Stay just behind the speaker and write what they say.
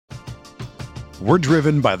We're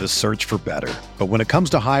driven by the search for better. But when it comes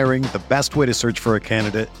to hiring, the best way to search for a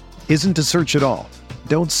candidate isn't to search at all.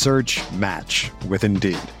 Don't search, match with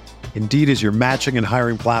Indeed. Indeed is your matching and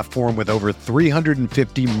hiring platform with over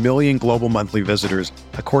 350 million global monthly visitors,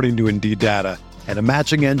 according to Indeed data, and a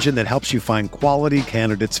matching engine that helps you find quality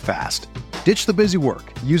candidates fast. Ditch the busy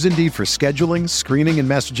work. Use Indeed for scheduling, screening, and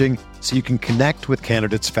messaging so you can connect with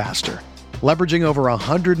candidates faster. Leveraging over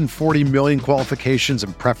 140 million qualifications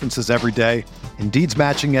and preferences every day, Indeed's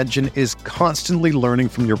matching engine is constantly learning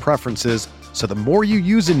from your preferences, so the more you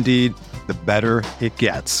use Indeed, the better it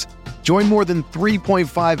gets. Join more than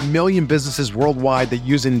 3.5 million businesses worldwide that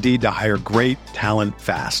use Indeed to hire great talent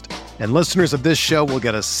fast. And listeners of this show will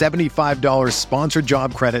get a $75 sponsored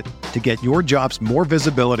job credit to get your jobs more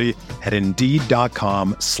visibility at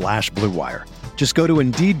Indeed.com/Blue Wire. Just go to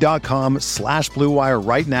Indeed.com/Blue Wire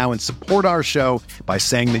right now and support our show by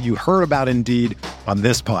saying that you heard about Indeed on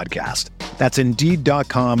this podcast. That's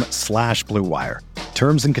Indeed.com/Blue Wire.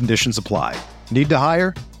 Terms and conditions apply. Need to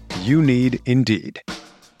hire? You need Indeed.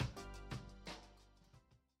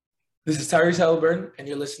 This is Tyrese Halliburton, and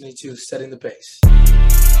you're listening to Setting the Pace.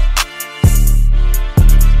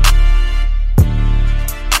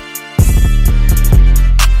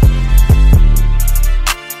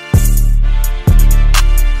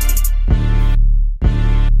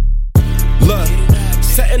 Look,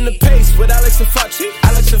 setting the pace with Alex and Fauci.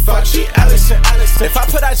 Alex and Fauci, Alex and Alex. If I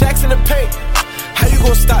put our jacks in the paint, how you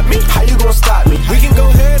gonna stop me? How you gonna stop me? We can go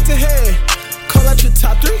head to head. Call out your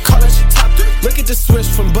top three. Call out your top three. Look at the switch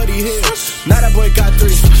from Buddy Hill. Now that boy got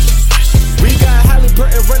three. We got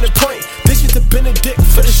Halliburton running point. This is the Benedict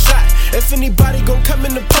for the shot. If anybody gon' come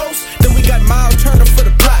in the post, then we got Miles Turner for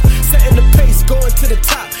the block. Setting the pace, going to the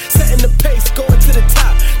top. Setting the pace, going to the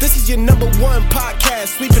top. This is your number one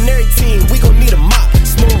podcast. Sweeping every team. We gon' need a mop.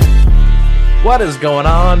 Smooth. What is going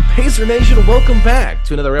on, Pacer Nation? Welcome back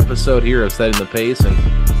to another episode here of Setting the Pace, and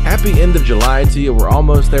happy end of July to you. We're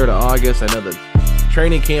almost there to August. I know that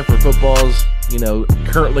training camp for football's,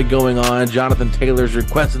 currently going on. Jonathan Taylor's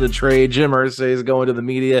requested a trade. Jim Irsay is going to the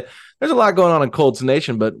media. There's a lot going on in Colts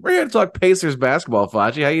Nation, but we're here to talk Pacers basketball.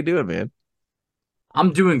 Fauci, how you doing, man?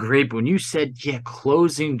 I'm doing great, but when you said,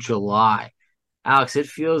 closing July, Alex, it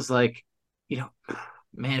feels like,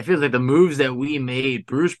 it feels like the moves that we made,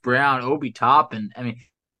 Bruce Brown, Obi Toppin,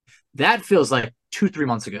 that feels like 2-3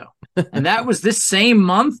 months ago. And that was this same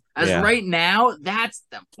month as right now.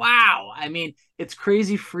 Wow. It's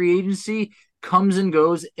crazy. Free agency comes and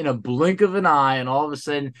goes in a blink of an eye. And all of a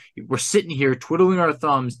sudden we're sitting here twiddling our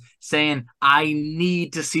thumbs saying, I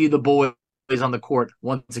need to see the boys on the court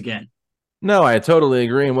once again. No, I totally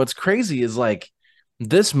agree. And what's crazy is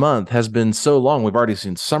this month has been so long. We've already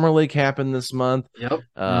seen Summer League happen this month. Yep.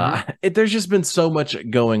 There's just been so much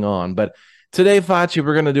going on. But today, Fauci,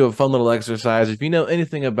 we're going to do a fun little exercise. If you know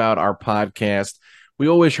anything about our podcast, we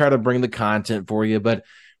always try to bring the content for you, but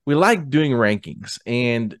we like doing rankings.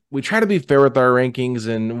 And we try to be fair with our rankings,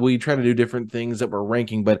 and we try to do different things that we're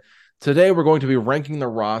ranking. But today, we're going to be ranking the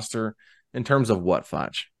roster in terms of what,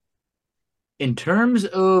 Fauci? In terms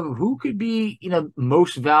of who could be,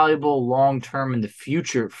 most valuable long-term in the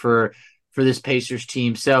future for this Pacers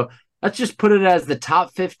team. So let's just put it as the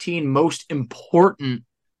top 15 most important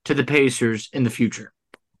to the Pacers in the future.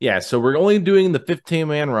 Yeah, so we're only doing the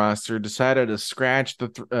 15-man roster. Decided to scratch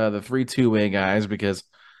the 3 two-way guys because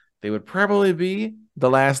they would probably be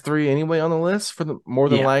the last 3 anyway on the list for the more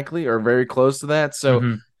than likely or very close to that.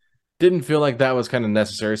 So didn't feel like that was kind of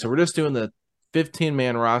necessary. So we're just doing the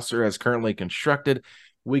 15-man roster as currently constructed.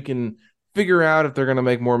 We can figure out if they're going to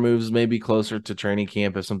make more moves, maybe closer to training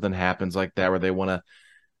camp if something happens like that where they want to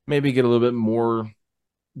maybe get a little bit more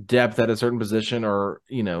depth at a certain position or,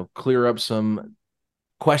 clear up some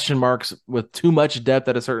question marks with too much depth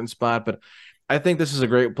at a certain spot. But I think this is a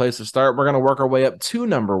great place to start. We're going to work our way up to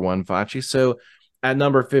number 1, Fauci. So at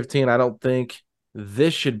number 15, I don't think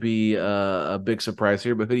this should be a big surprise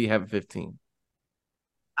here, but who do you have at 15?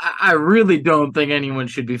 I really don't think anyone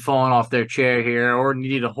should be falling off their chair here or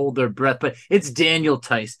need to hold their breath, but it's Daniel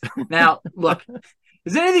Theis. Now, look,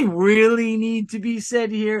 does anything really need to be said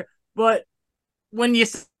here? But when you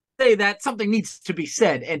say that, something needs to be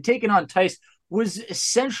said. And taking on Theis was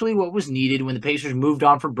essentially what was needed when the Pacers moved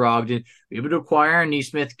on from Brogdon. We were able to acquire Aaron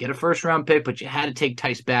Nesmith, get a first-round pick, but you had to take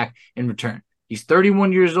Theis back in return. He's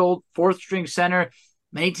 31 years old, fourth-string center.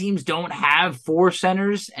 Many teams don't have 4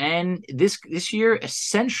 centers, and this year,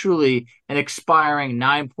 essentially an expiring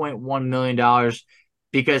 $9.1 million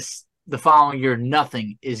because the following year,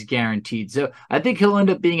 nothing is guaranteed. So I think he'll end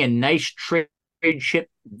up being a nice trade chip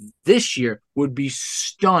this year. Would be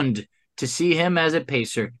stunned to see him as a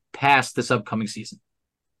Pacer past this upcoming season.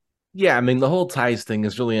 Yeah, I mean, the whole Tice thing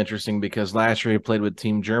is really interesting because last year he played with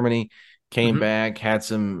Team Germany, came Mm-hmm. back, had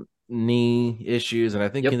some knee issues, and I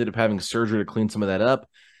think he Yep. ended up having surgery to clean some of that up.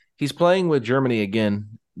 He's playing with Germany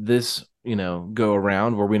again this, go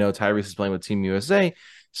around where we know Tyrese is playing with Team USA.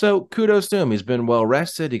 So kudos to him. He's been well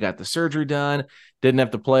rested. He got the surgery done. Didn't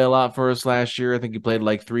have to play a lot for us last year. I think he played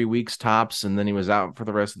like 3 weeks tops, and then he was out for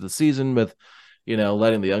the rest of the season with,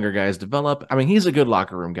 letting the younger guys develop. I mean, he's a good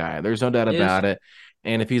locker room guy. There's no doubt Is about it.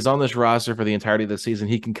 And if he's on this roster for the entirety of the season,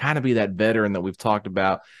 he can kind of be that veteran that we've talked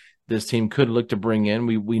about. This team could look to bring in.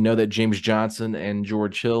 We know that James Johnson and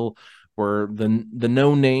George Hill were the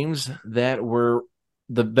known names that were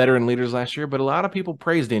the veteran leaders last year, but a lot of people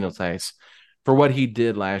praised Daniel Theis for what he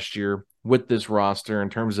did last year with this roster in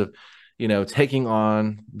terms of, taking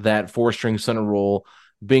on that four-string center role,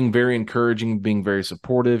 being very encouraging, being very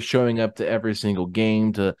supportive, showing up to every single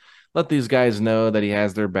game to let these guys know that he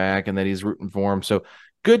has their back and that he's rooting for them. So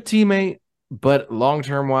good teammate, but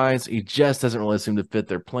long-term wise, he just doesn't really seem to fit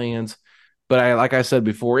their plans. But like I said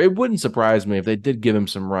before, it wouldn't surprise me if they did give him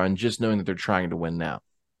some run, just knowing that they're trying to win now.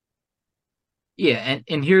 Yeah,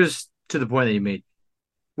 and here's to the point that you made.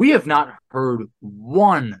 We have not heard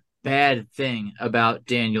one bad thing about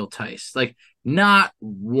Daniel Theis. Like, not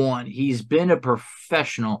one. He's been a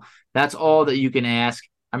professional. That's all that you can ask.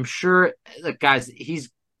 I'm sure, like, guys,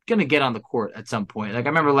 he's going to get on the court at some point. Like, I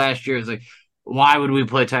remember last year, it was like, why would we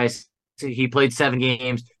play Theis? He played 7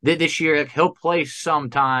 games. This year, like, he'll play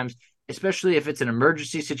sometimes, especially if it's an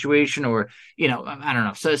emergency situation or, I don't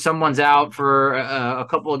know, so someone's out for a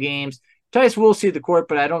couple of games. Theis will see the court,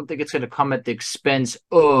 but I don't think it's going to come at the expense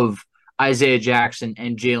of Isaiah Jackson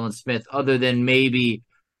and Jalen Smith, other than maybe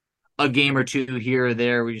a game or two here or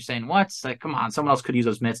there where you're saying, what? It's like, come on, someone else could use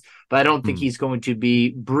those minutes. But I don't think he's going to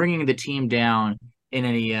be bringing the team down in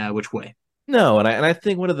any which way. No, and I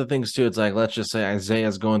think one of the things too, it's like, let's just say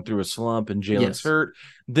Isaiah's going through a slump and Jalen's hurt,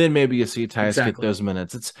 then maybe you see Theis get those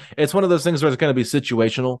minutes. It's one of those things where it's going to be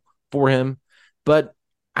situational for him, but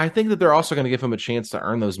I think that they're also going to give him a chance to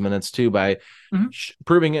earn those minutes too by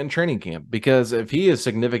proving it in training camp. Because if he is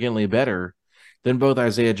significantly better than both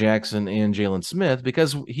Isaiah Jackson and Jalen Smith,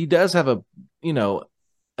 because he does have a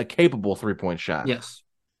capable 3-point shot. Yes.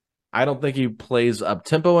 I don't think he plays up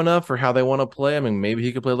tempo enough for how they want to play. I mean, maybe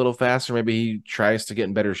he could play a little faster. Maybe he tries to get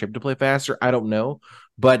in better shape to play faster. I don't know.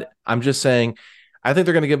 But I'm just saying, I think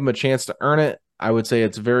they're going to give him a chance to earn it. I would say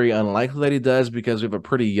it's very unlikely that he does because we have a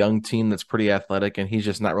pretty young team that's pretty athletic, and he's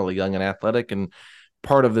just not really young and athletic and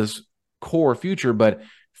part of this core future. But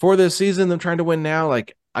for this season, them trying to win now,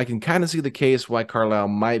 like, I can kind of see the case why Carlisle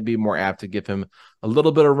might be more apt to give him a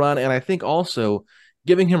little bit of run. And I think also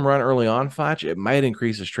giving him run early on, Foch, it might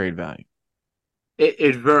increase his trade value.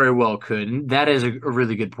 It very well could. And that is a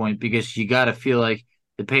really good point because you got to feel like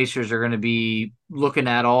the Pacers are going to be looking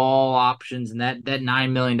at all options, and that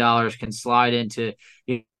 $9 million can slide into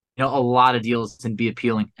a lot of deals and be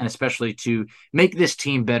appealing, and especially to make this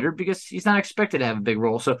team better because he's not expected to have a big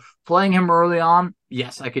role. So playing him early on,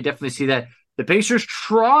 yes, I could definitely see that. The Pacers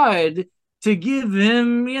tried to give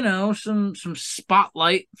him, some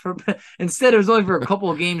spotlight for instead it was only for a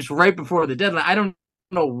couple of games right before the deadline. I don't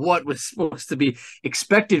know what was supposed to be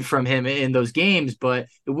expected from him in those games, but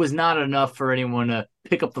it was not enough for anyone to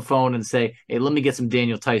pick up the phone and say, hey, let me get some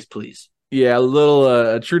Daniel Theis, please. Yeah,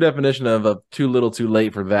 a true definition of too little too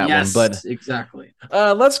late for that one. But exactly.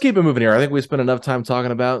 Let's keep it moving here. I think we spent enough time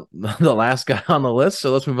talking about the last guy on the list,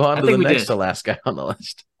 so let's move on to the next to last guy on the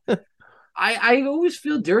list. I always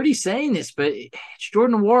feel dirty saying this, but it's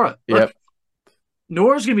Jordan Nwora. Yep.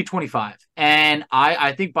 Nwora's going to be 25, and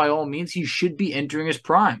I think by all means he should be entering his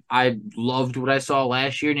prime. I loved what I saw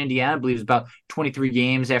last year in Indiana. I believe it was about 23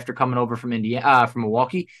 games after coming over from from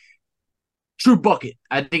Milwaukee. True bucket.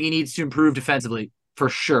 I think he needs to improve defensively for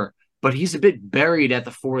sure, but he's a bit buried at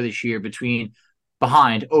the 4 this year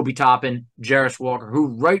behind Obi Toppin, Jarace Walker,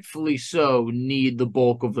 who rightfully so need the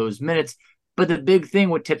bulk of those minutes. But the big thing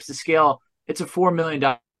what tips the scale, it's a $4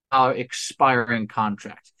 million expiring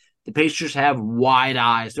contract. The Pacers have wide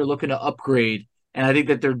eyes. They're looking to upgrade, and I think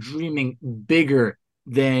that they're dreaming bigger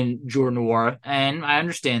than Jordan Nwora, and I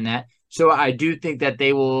understand that. So I do think that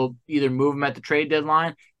they will either move him at the trade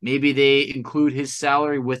deadline. Maybe they include his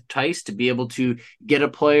salary with Theis to be able to get a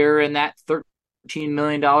player in that $13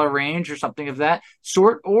 million range or something of that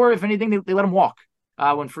sort. Or if anything, they let him walk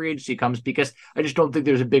when free agency comes, because I just don't think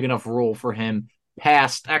there's a big enough role for him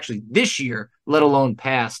past actually this year, let alone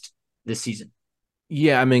past this season.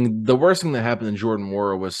 Yeah, I mean, the worst thing that happened in Jordan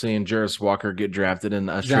Nwora was seeing Jarace Walker get drafted and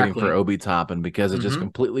trading for Obi Toppin, because it just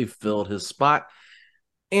completely filled his spot.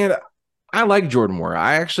 And I like Jordan Moore.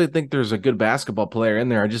 I actually think there's a good basketball player in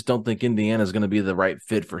there. I just don't think Indiana is going to be the right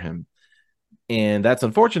fit for him. And that's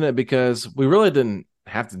unfortunate because we really didn't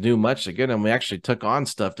have to do much to get him. We actually took on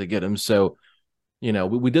stuff to get him. So,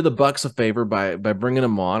 we did the Bucks a favor by bringing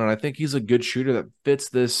him on, and I think he's a good shooter that fits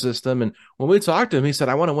this system. And when we talked to him, he said,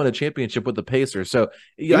 "I want to win a championship with the Pacers." So,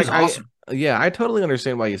 awesome. I totally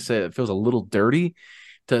understand why you say it feels a little dirty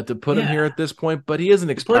to put him here at this point, but he is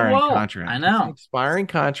an expiring contract. I know. Expiring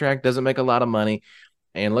contract, doesn't make a lot of money,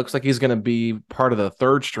 and looks like he's going to be part of the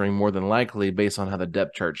third string more than likely based on how the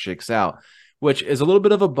depth chart shakes out, which is a little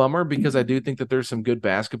bit of a bummer because I do think that there's some good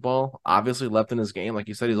basketball obviously left in his game. Like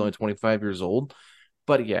you said, he's only 25 years old.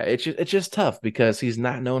 But yeah, it's just tough because he's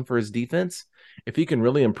not known for his defense. If he can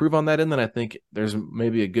really improve on that end, then I think there's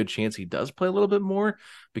maybe a good chance he does play a little bit more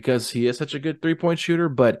because he is such a good three-point shooter.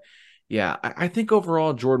 But yeah, I think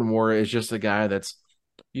overall Jordan Moore is just a guy that's,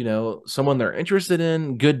 someone they're interested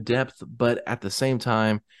in, good depth, but at the same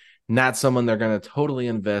time, not someone they're going to totally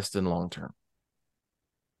invest in long-term.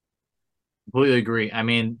 Completely agree. I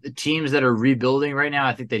mean, the teams that are rebuilding right now,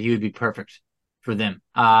 I think that he would be perfect for them.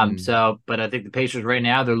 But I think the Pacers right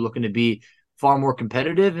now, they're looking to be far more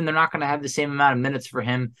competitive, and they're not going to have the same amount of minutes for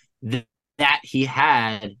him that he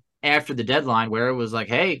had after the deadline, where it was like,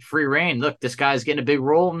 hey, free reign. Look, this guy's getting a big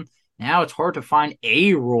role, and now it's hard to find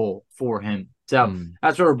a role for him. So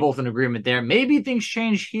that's where we're both in agreement there. Maybe things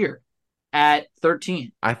change here at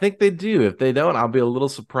 13. I think they do. If they don't, I'll be a little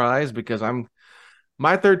surprised because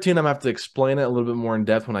my 13, I'm going to have to explain it a little bit more in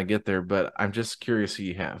depth when I get there, but I'm just curious who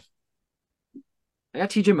you have. I got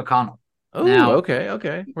TJ McConnell. Oh, now,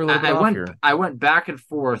 okay. We're a little bit off here. I went back and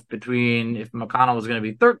forth between if McConnell was going to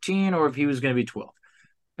be 13 or if he was going to be 12.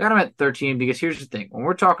 I got him at 13 because here's the thing. When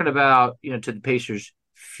we're talking about, to the Pacers'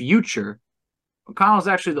 future, McConnell's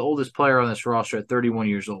actually the oldest player on this roster at 31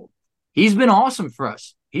 years old. He's been awesome for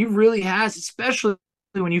us. He really has, especially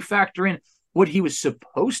when you factor in what he was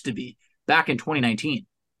supposed to be back in 2019.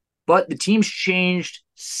 But the team's changed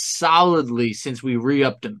solidly since we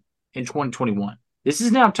re-upped him in 2021. This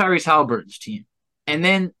is now Tyrese Halliburton's team. And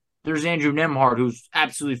then there's Andrew Nembhard, who's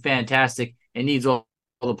absolutely fantastic and needs all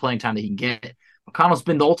the playing time that he can get. McConnell's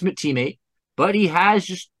been the ultimate teammate, but he has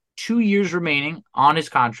just 2 years remaining on his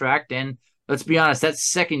contract. And let's be honest, that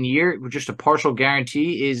second year with just a partial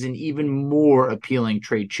guarantee is an even more appealing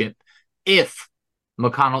trade chip if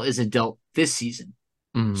McConnell isn't dealt this season.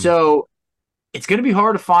 So it's going to be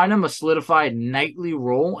hard to find him a solidified nightly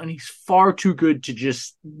role, and he's far too good to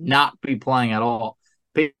just not be playing at all.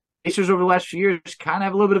 Pacers over the last few years kind of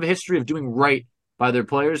have a little bit of a history of doing right by their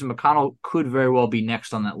players, and McConnell could very well be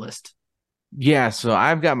next on that list. Yeah, so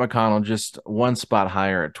I've got McConnell just one spot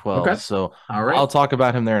higher at 12. Okay. So all right. I'll talk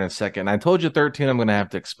about him there in a second. I told you 13, I'm going to have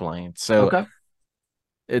to explain. So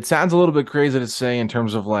It sounds a little bit crazy to say in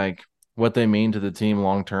terms of like what they mean to the team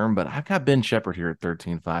long term, but I've got Ben Sheppard here at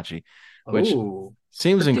 13, Facci. Which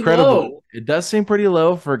seems incredible. Low. It does seem pretty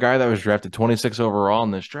low for a guy that was drafted 26 overall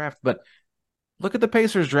in this draft. But look at the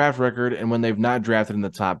Pacers draft record and when they've not drafted in the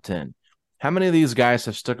top 10. How many of these guys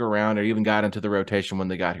have stuck around or even got into the rotation when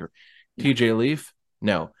they got here? TJ Leaf?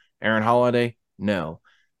 No. Aaron Holiday? No.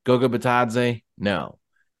 Goga Bitadze? No.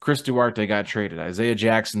 Chris Duarte got traded. Isaiah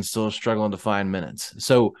Jackson still struggling to find minutes.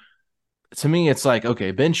 So to me, it's like,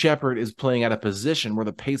 okay, Ben Sheppard is playing at a position where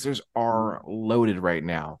the Pacers are loaded right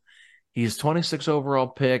now. He's 26 overall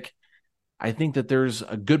pick. I think that there's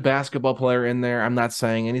a good basketball player in there. I'm not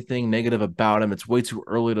saying anything negative about him. It's way too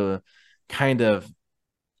early to kind of,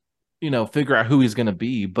 figure out who he's going to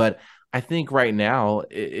be. But I think right now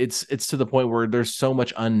it's to the point where there's so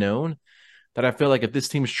much unknown that I feel like if this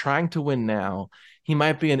team's trying to win now, he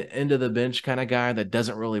might be an end of the bench kind of guy that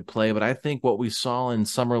doesn't really play. But I think what we saw in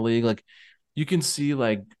Summer League, like you can see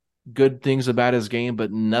like good things about his game,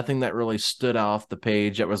 but nothing that really stood off the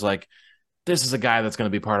page that was like, this is a guy that's going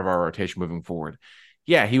to be part of our rotation moving forward.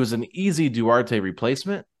 Yeah, he was an easy Duarte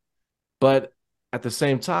replacement, but at the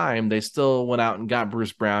same time, they still went out and got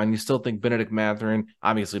Bruce Brown. You still think Benedict Mathurin,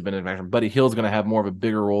 obviously Benedict Mathurin, Buddy Hield's going to have more of a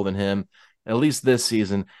bigger role than him, at least this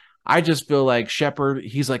season. I just feel like Sheppard,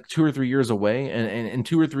 he's like 2 or 3 years away, and in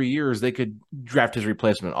 2 or 3 years, they could draft his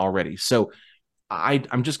replacement already. So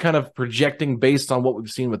I'm just kind of projecting based on what we've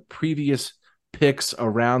seen with previous picks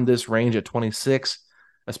around this range at 26,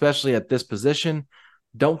 especially at this position.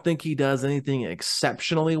 Don't think he does anything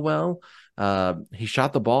exceptionally well. He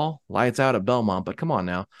shot the ball lights out at Belmont, but come on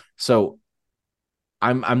now. So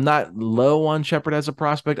I'm not low on Sheppard as a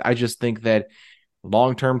prospect. I just think that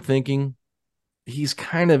long-term thinking, he's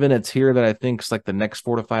kind of in a tier that I think is like the next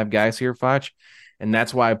 4 to 5 guys here, Foch. And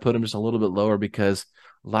that's why I put him just a little bit lower, because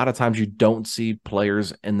a lot of times you don't see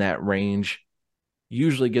players in that range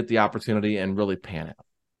usually get the opportunity and really pan out.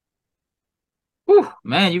 Whew,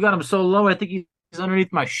 man, you got him so low. I think he's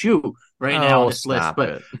underneath my shoe right now on this list.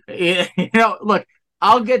 But look,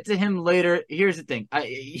 I'll get to him later. Here's the thing: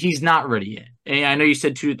 he's not ready yet. And I know you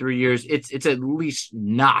said 2 to 3 years. It's at least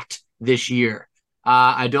not this year.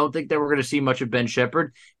 I don't think that we're going to see much of Ben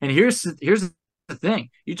Shepherd. And here's the thing: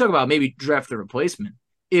 you talk about maybe draft the replacement.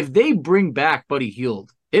 If they bring back Buddy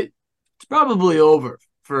Hield, it's probably over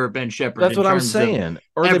for Ben Shepherd. That's what I'm saying.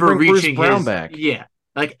 Or they bring Bruce Brown back. Yeah,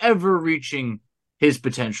 like ever reaching his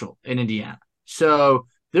potential in Indiana. So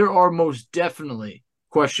there are most definitely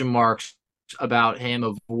question marks about him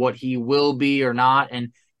of what he will be or not.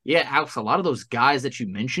 And yeah, Alex, a lot of those guys that you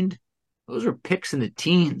mentioned, those are picks in the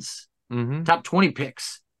teens, top 20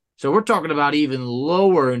 picks. So we're talking about even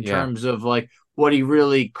lower in terms of like what he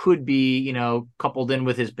really could be, coupled in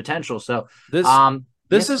with his potential. So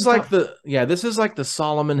this is like the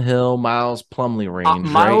Solomon Hill, Miles Plumlee range.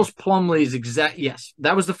 Miles Plumlee is yes.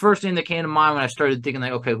 That was the first thing that came to mind when I started thinking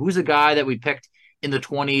like, okay, who's a guy that we picked in the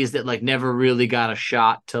 20s that like never really got a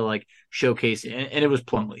shot to like showcase it? And it was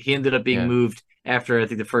Plumlee. He ended up being moved after I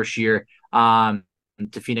think the first year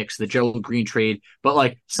to Phoenix, the Joe Green trade. But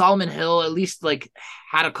like Solomon Hill at least like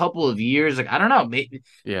had a couple of years. Like I don't know, maybe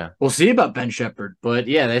we'll see about Ben Shepherd. But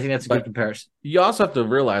yeah, I think that's a good comparison. You also have to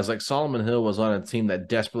realize like Solomon Hill was on a team that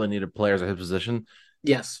desperately needed players at his position.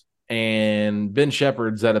 Yes. And Ben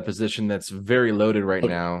Shepherd's at a position that's very loaded right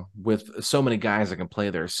now with so many guys that can play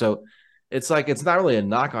there. So it's like it's not really a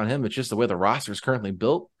knock on him. It's just the way the roster is currently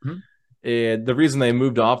built. And the reason they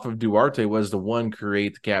moved off of Duarte was to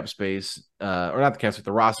create the cap space, or not the cap space,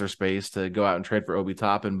 the roster space to go out and trade for Obi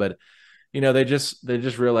Toppin. But they just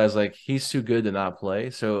realized like he's too good to not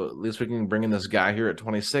play. So at least we can bring in this guy here at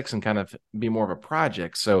 26 and kind of be more of a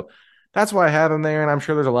project. So that's why I have him there. And I'm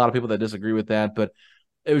sure there's a lot of people that disagree with that, but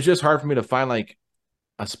it was just hard for me to find like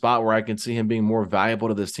a spot where I can see him being more valuable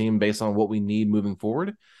to this team based on what we need moving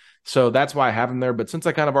forward. So that's why I have him there. But since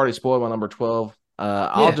I kind of already spoiled my number 12,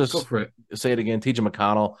 I'll just say it again. TJ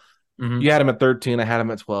McConnell. You had him at 13. I had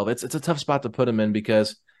him at 12. It's a tough spot to put him in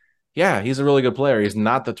because, he's a really good player. He's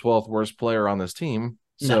not the 12th worst player on this team.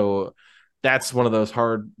 So that's one of those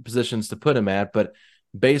hard positions to put him at. But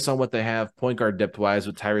based on what they have point guard depth-wise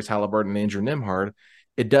with Tyrese Halliburton and Andrew Nembhard,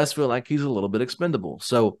 it does feel like he's a little bit expendable.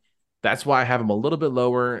 So that's why I have him a little bit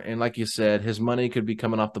lower. And like you said, his money could be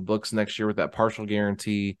coming off the books next year with that partial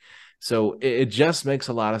guarantee. So it just makes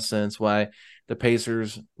a lot of sense why the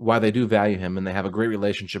Pacers, why they do value him and they have a great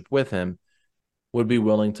relationship with him, would be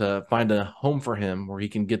willing to find a home for him where he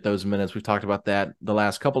can get those minutes. We've talked about that the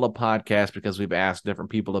last couple of podcasts because we've asked different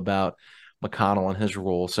people about McConnell and his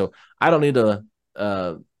role. So I don't need to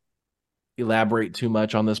elaborate too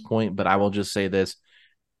much on this point, but I will just say this.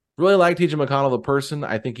 Really like TJ McConnell, the person.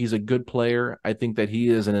 I think he's a good player. I think that he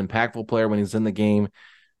is an impactful player when he's in the game,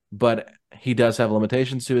 but he does have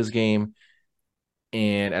limitations to his game.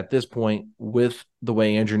 And at this point, with the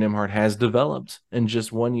way Andrew Nembhard has developed in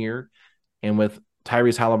just 1 year, and with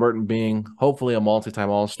Tyrese Halliburton being hopefully a multi-time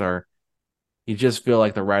All-Star, you just feel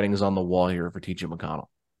like the writing is on the wall here for TJ McConnell.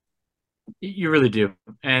 You really do.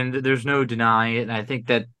 And there's no denying it. And I think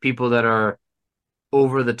that people that are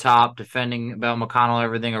over the top defending about McConnell and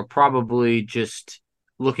everything are probably just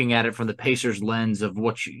looking at it from the Pacers lens of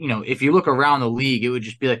what if you look around the league, it would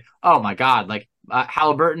just be like, oh my God, like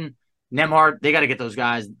Halliburton, Nembhard, they got to get those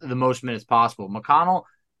guys the most minutes possible. McConnell,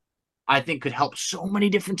 I think, could help so many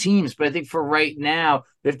different teams. But I think for right now,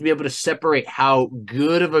 we have to be able to separate how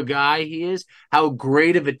good of a guy he is, how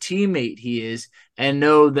great of a teammate he is, and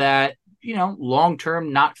know that,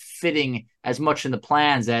 long-term not fitting as much in the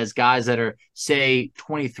plans as guys that are, say,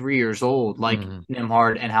 23 years old, like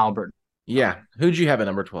Nembhard and Halliburton. Yeah. Who'd you have at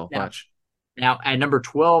number 12, Butch? Now, at number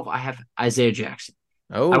 12, I have Isaiah Jackson.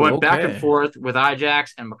 Oh, I went back and forth with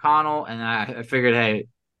Ajax and McConnell, and I figured, hey,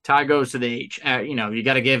 tie goes to the H. You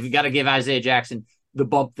got to give Isaiah Jackson the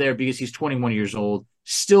bump there because he's 21 years old,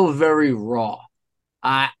 still very raw.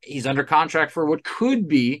 He's under contract for what could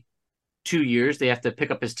be 2 years. They have to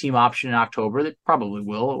pick up his team option in October. They probably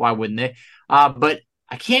will. Why wouldn't they? But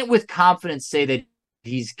I can't with confidence say that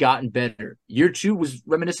he's gotten better. Year 2 was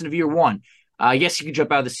reminiscent of year 1. Yes, he can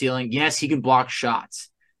jump out of the ceiling. Yes, he can block shots.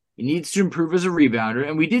 He needs to improve as a rebounder,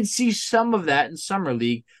 and we did see some of that in Summer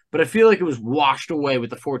League, but I feel like it was washed away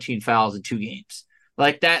with the 14 fouls in 2 games.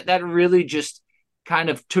 Like that really just kind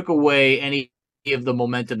of took away any of the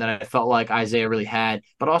momentum that I felt like Isaiah really had.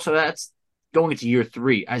 But also that's going into year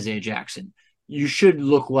 3, Isaiah Jackson. You should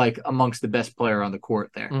look like amongst the best player on the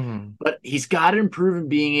court there. But he's got to improve in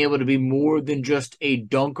being able to be more than just a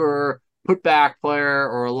dunker, putback player,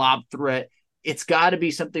 or a lob threat. it's got to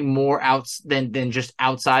be something more than just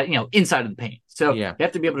outside, inside of the paint. So you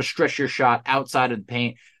have to be able to stretch your shot outside of the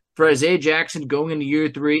paint. For Isaiah Jackson going into year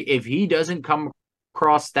 3, if he doesn't come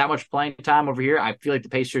across that much playing time over here, I feel like the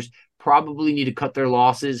Pacers probably need to cut their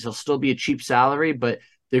losses. He'll still be a cheap salary, but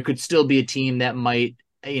there could still be a team that might,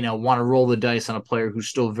 want to roll the dice on a player who's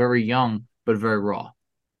still very young, but very raw.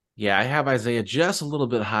 Yeah, I have Isaiah just a little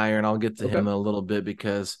bit higher, and I'll get to him in a little bit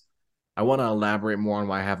because I want to elaborate more on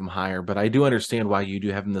why I have him higher, but I do understand why you do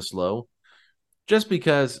have him this low, just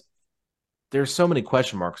because there's so many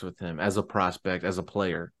question marks with him as a prospect, as a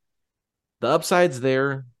player. The upside's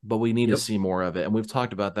there, but we need to see more of it, and we've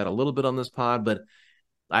talked about that a little bit on this pod, but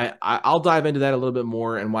I'll dive into that a little bit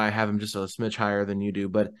more and why I have him just a smidge higher than you do,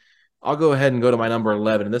 but I'll go ahead and go to my number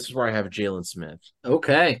 11, and this is where I have Jalen Smith.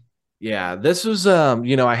 Okay. Yeah, this was,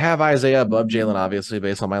 I have Isaiah above Jalen, obviously,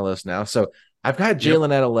 based on my list now. So I've got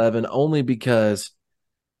Jalen at 11 only because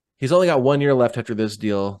he's only got 1 year left after this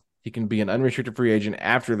deal. He can be an unrestricted free agent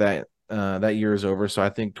after that year is over. So I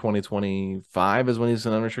think 2025 is when he's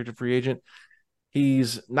an unrestricted free agent.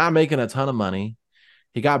 He's not making a ton of money.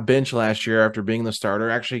 He got benched last year after being the starter.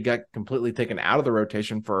 Actually got completely taken out of the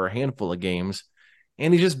rotation for a handful of games.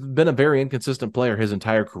 And he's just been a very inconsistent player his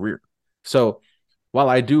entire career. So while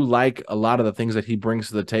I do like a lot of the things that he brings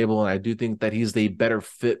to the table, and I do think that he's the better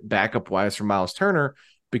fit backup-wise for Miles Turner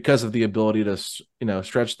because of the ability to,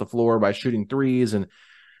 stretch the floor by shooting threes, and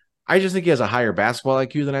I just think he has a higher basketball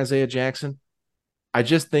IQ than Isaiah Jackson. I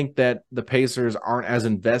just think that the Pacers aren't as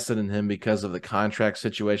invested in him because of the contract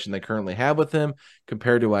situation they currently have with him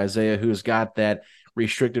compared to Isaiah, who's got that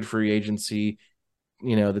restricted free agency,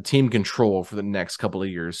 the team control for the next couple of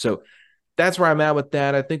years. So that's where I'm at with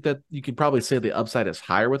that. I think that you could probably say the upside is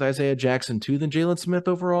higher with Isaiah Jackson too than Jalen Smith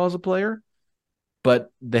overall as a player, but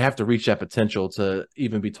they have to reach that potential to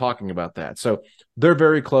even be talking about that. So they're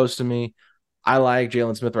very close to me. I like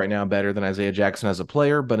Jalen Smith right now better than Isaiah Jackson as a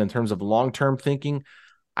player, but in terms of long-term thinking,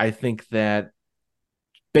 I think that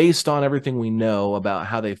based on everything we know about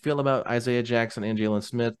how they feel about Isaiah Jackson and Jalen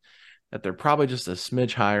Smith, that they're probably just a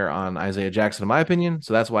smidge higher on Isaiah Jackson, in my opinion.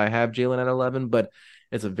 So that's why I have Jalen at 11, but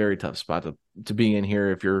it's a very tough spot to be in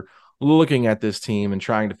here if you're looking at this team and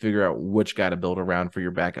trying to figure out which guy to build around for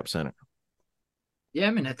your backup center. Yeah,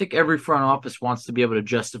 I mean, I think every front office wants to be able to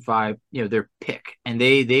justify, their pick. And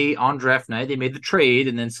they on draft night, they made the trade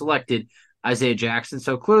and then selected Isaiah Jackson.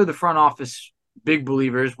 So clearly the front office, big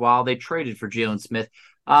believers while they traded for Jalen Smith.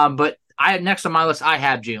 But next on my list, I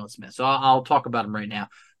have Jalen Smith. So I'll talk about him right now.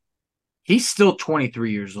 He's still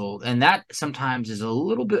 23 years old. And that sometimes is a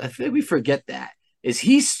little bit, I feel like we forget that. Is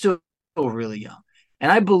he's still really young.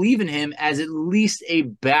 And I believe in him as at least a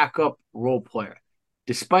backup role player.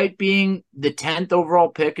 Despite being the 10th overall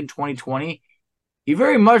pick in 2020, he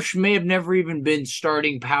very much may have never even been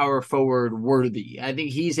starting power forward worthy. I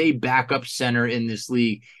think he's a backup center in this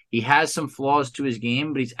league. He has some flaws to his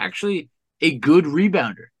game, but he's actually a good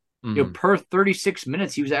rebounder. Mm-hmm. Per 36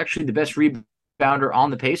 minutes, he was actually the best rebounder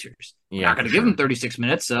on the Pacers. Yeah, not going to give him 36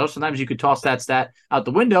 minutes, so sometimes you could toss that stat out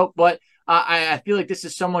the window, but I feel like this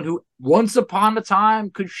is someone who once upon a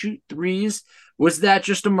time could shoot threes. Was that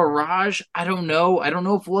just a mirage? I don't know. I don't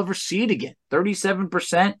know if we'll ever see it again.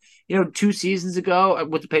 37%, 2 seasons ago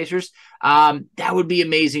with the Pacers. That would be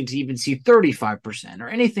amazing to even see 35% or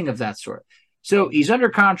anything of that sort. So he's under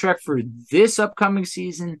contract for this upcoming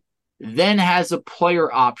season, then has a player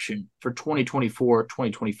option for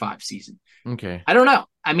 2024-2025 season. Okay. I don't know.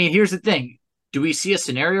 I mean, here's the thing. Do we see a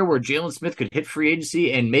scenario where Jalen Smith could hit free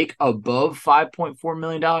agency and make above $5.4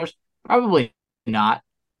 million? Probably not.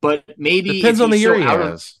 But maybe depends on the year he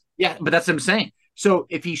has. Yeah, but that's what I'm saying. So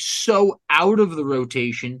if he's so out of the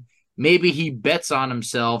rotation, maybe he bets on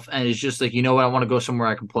himself and is just like, you know what, I want to go somewhere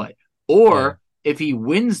I can play. Or if he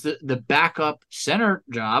wins the backup center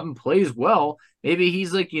job and plays well, maybe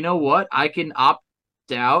he's like, you know what, I can opt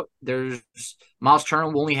out. There's Miles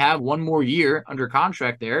Turner will only have 1 more year under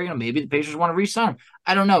contract there. Maybe the Pacers want to re-sign him.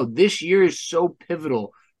 I don't know. This year is so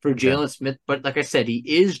pivotal for Jalen Smith, but like I said, he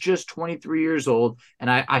is just 23 years old, and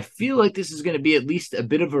I feel like this is going to be at least a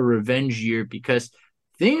bit of a revenge year because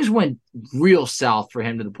things went real south for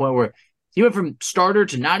him to the point where he went from starter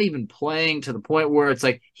to not even playing to the point where it's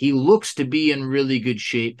like he looks to be in really good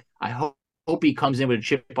shape. I hope he comes in with a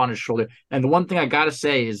chip on his shoulder. And the one thing I got to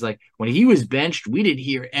say is, like, when he was benched, we didn't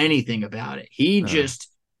hear anything about it. He just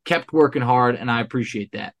kept working hard, and I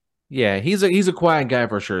appreciate that. Yeah, he's a quiet guy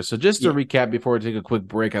for sure. So just to recap before we take a quick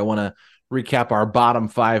break, I want to recap our bottom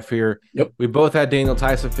 5 here. Yep. We both had Daniel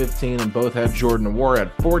Theis at 15 and both had Jordan Nwora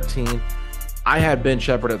at 14. I had Ben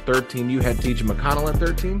Sheppard at 13. You had TJ McConnell at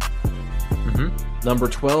 13. Mm-hmm. Number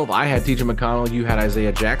 12, I had TJ McConnell. You had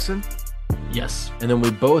Isaiah Jackson. Yes. And then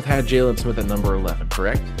we both had Jalen Smith at number 11,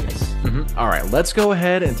 correct? Yes. Mm-hmm. All right, let's go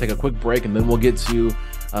ahead and take a quick break, and then we'll get to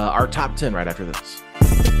our top 10 right after this.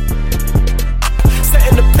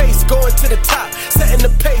 Setting the pace, going to the top. Setting the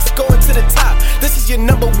pace, going to the top. This is your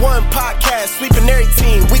number one podcast. Sweeping every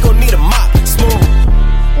team. We gon' need